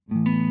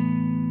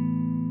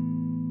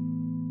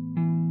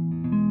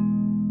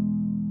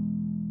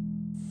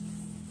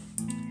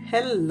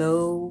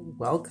Hello,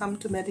 welcome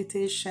to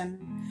meditation.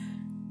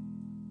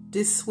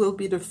 This will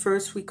be the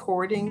first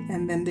recording,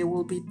 and then there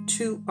will be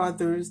two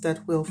others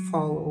that will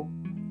follow.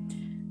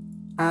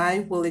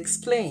 I will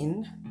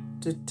explain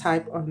the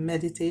type of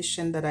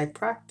meditation that I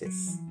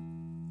practice.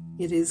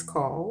 It is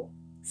called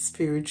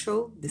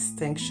Spiritual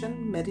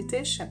Distinction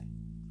Meditation,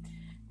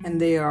 and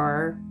there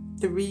are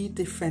three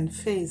different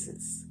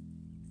phases.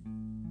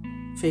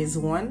 Phase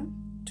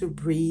 1, to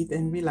breathe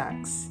and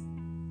relax.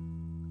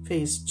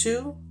 Phase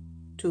 2,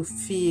 to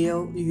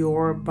feel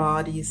your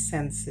body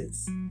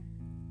senses.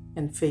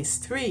 And phase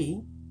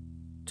 3,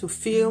 to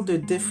feel the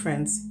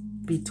difference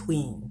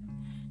between.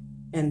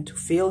 And to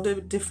feel the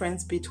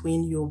difference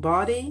between your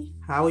body,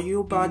 how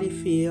your body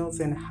feels,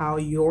 and how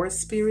your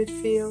spirit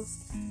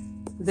feels.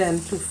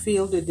 Then to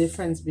feel the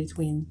difference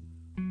between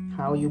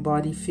how your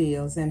body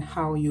feels and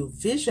how your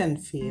vision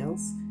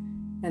feels.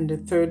 And the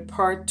third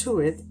part to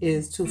it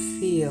is to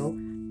feel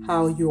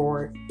how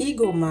your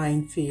ego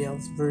mind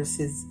feels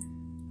versus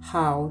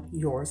how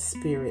your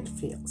spirit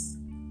feels.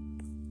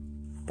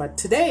 But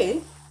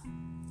today,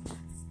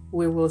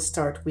 we will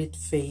start with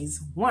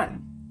phase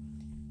 1,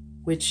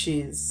 which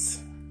is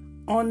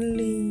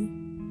only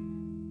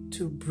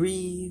to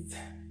breathe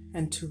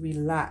and to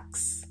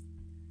relax.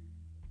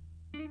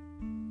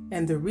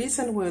 And the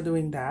reason we're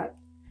doing that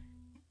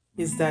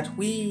is that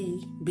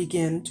we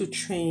begin to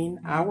train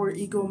our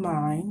ego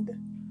mind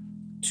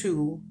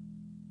to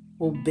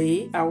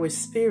obey our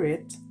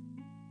spirit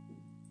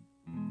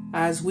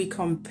as we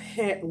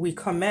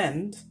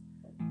command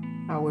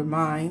our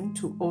mind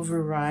to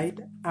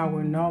override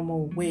our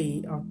normal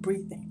way of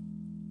breathing.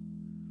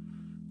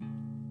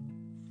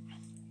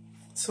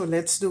 So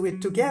let's do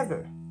it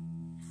together.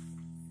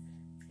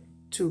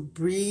 To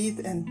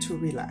breathe and to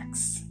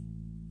relax.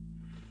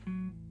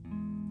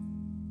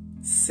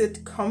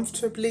 Sit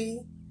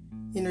comfortably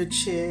in a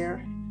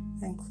chair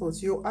and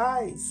close your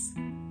eyes.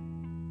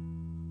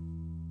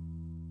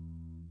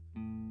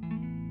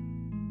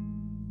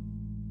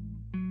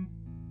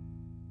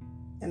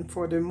 And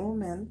for the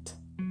moment,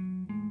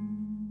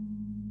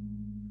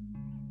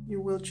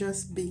 you will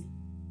just be.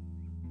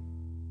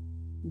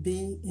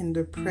 Be in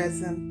the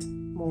present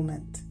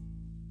moment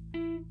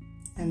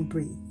and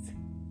breathe.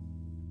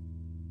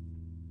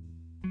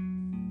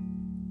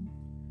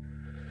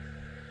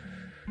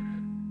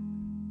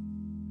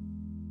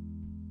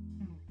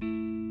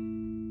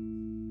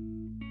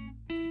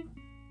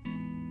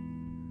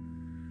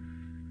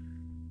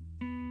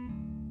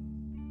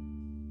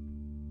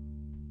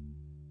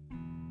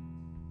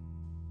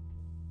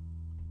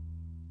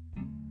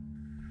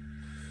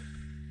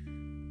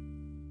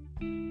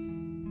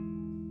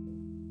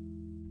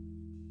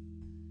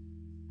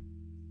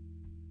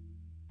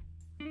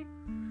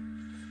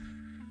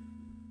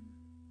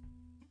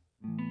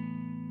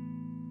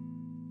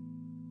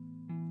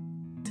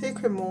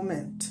 Take a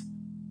moment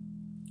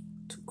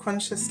to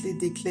consciously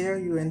declare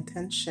your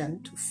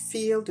intention to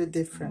feel the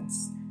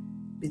difference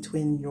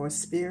between your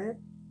spirit,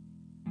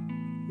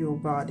 your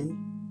body,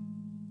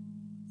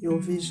 your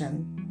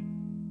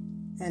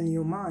vision, and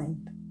your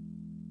mind.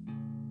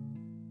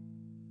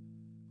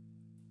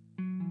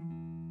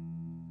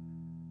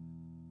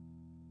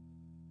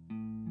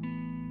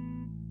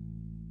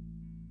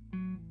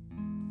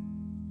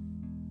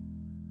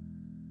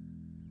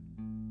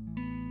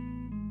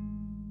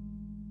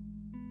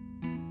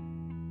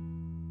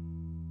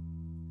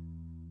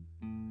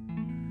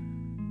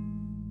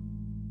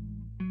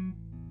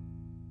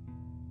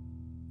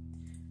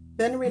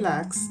 Then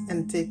relax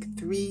and take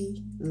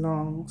 3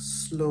 long,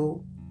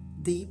 slow,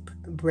 deep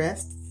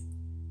breaths,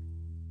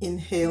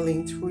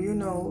 inhaling through your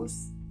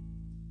nose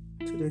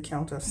to the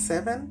count of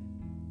 7,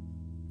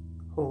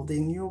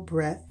 holding your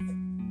breath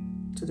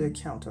to the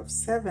count of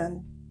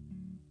 7,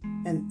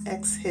 and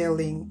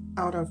exhaling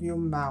out of your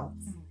mouth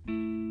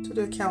to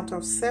the count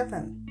of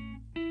 7.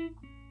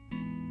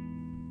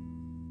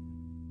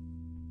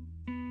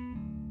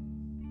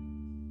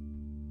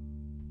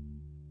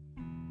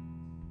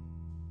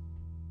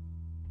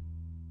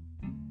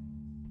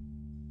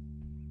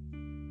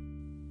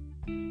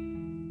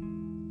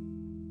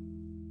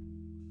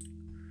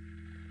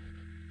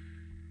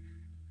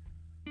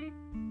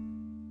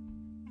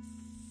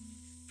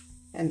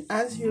 And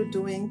as you're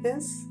doing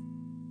this,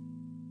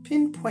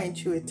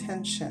 pinpoint your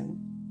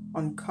attention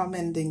on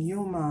commanding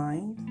your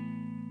mind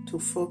to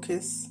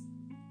focus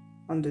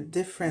on the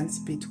difference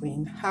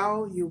between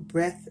how your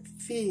breath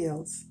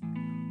feels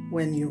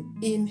when you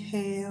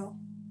inhale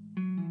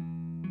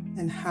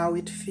and how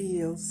it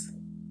feels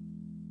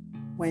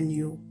when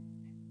you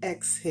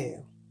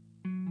exhale.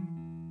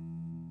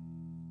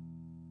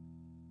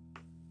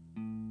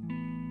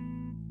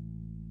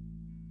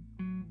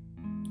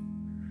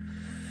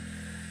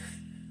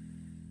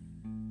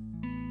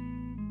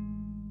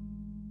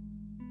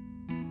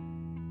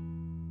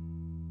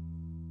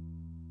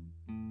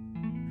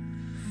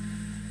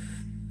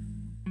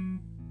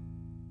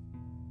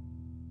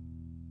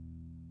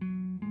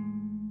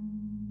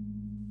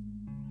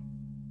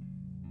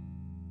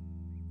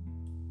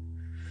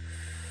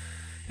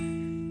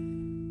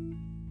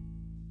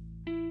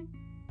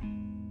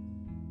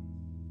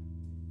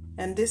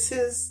 And this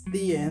is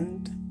the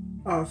end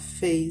of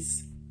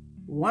phase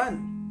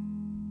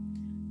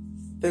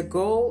 1. The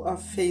goal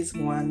of phase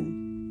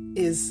 1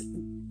 is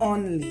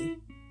only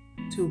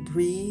to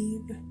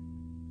breathe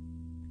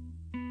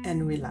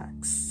and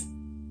relax.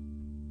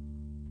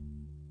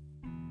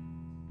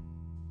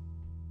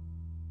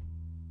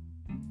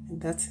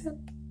 And that's it.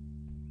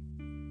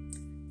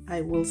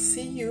 I will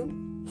see you,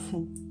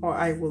 or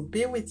I will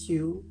be with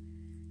you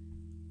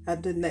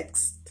at the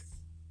next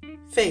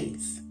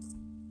phase,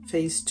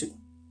 phase 2.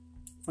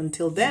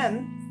 Until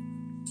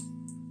then,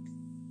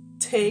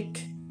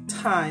 take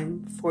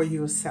time for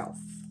yourself.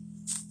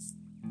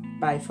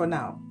 Bye for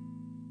now.